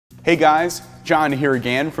Hey guys, John here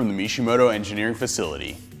again from the Mishimoto Engineering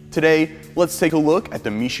Facility. Today, let's take a look at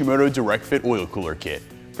the Mishimoto Direct Fit Oil Cooler Kit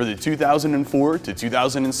for the 2004 to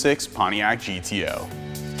 2006 Pontiac GTO.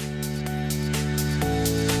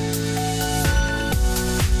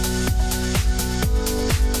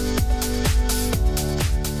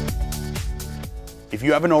 If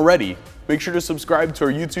you haven't already, make sure to subscribe to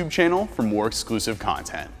our YouTube channel for more exclusive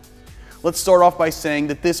content. Let's start off by saying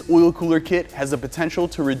that this oil cooler kit has the potential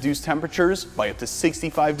to reduce temperatures by up to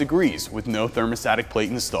 65 degrees with no thermostatic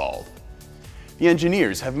plate installed. The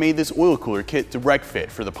engineers have made this oil cooler kit direct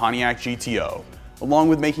fit for the Pontiac GTO, along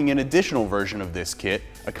with making an additional version of this kit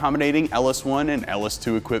accommodating LS1 and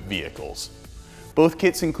LS2 equipped vehicles. Both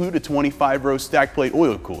kits include a 25-row stack plate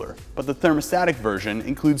oil cooler, but the thermostatic version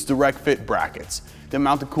includes direct fit brackets that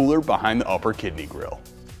mount the cooler behind the upper kidney grille.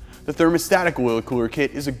 The thermostatic oil cooler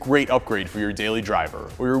kit is a great upgrade for your daily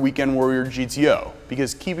driver or your weekend warrior GTO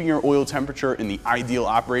because keeping your oil temperature in the ideal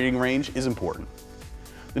operating range is important.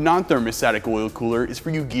 The non-thermostatic oil cooler is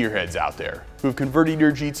for you gearheads out there who have converted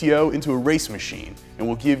your GTO into a race machine and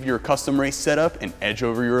will give your custom race setup an edge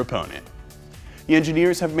over your opponent. The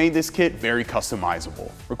engineers have made this kit very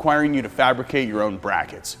customizable, requiring you to fabricate your own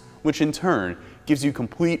brackets, which in turn gives you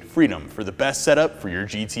complete freedom for the best setup for your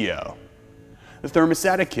GTO. The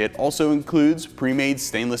thermostatic kit also includes pre-made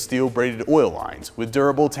stainless steel braided oil lines with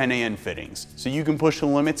durable 10AN fittings, so you can push the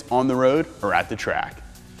limits on the road or at the track.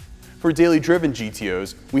 For daily driven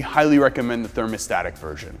GTOs, we highly recommend the thermostatic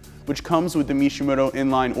version, which comes with the Mishimoto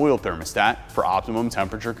In-Line Oil Thermostat for optimum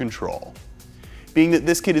temperature control. Being that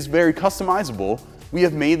this kit is very customizable, we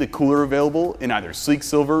have made the cooler available in either sleek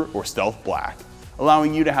silver or stealth black,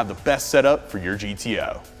 allowing you to have the best setup for your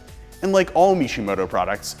GTO. And like all Mishimoto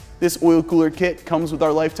products, this oil cooler kit comes with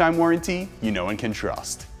our lifetime warranty you know and can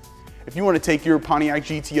trust. If you want to take your Pontiac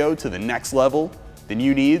GTO to the next level, then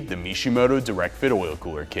you need the Mishimoto Direct Fit Oil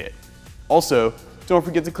Cooler Kit. Also, don't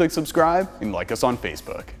forget to click subscribe and like us on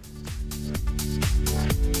Facebook.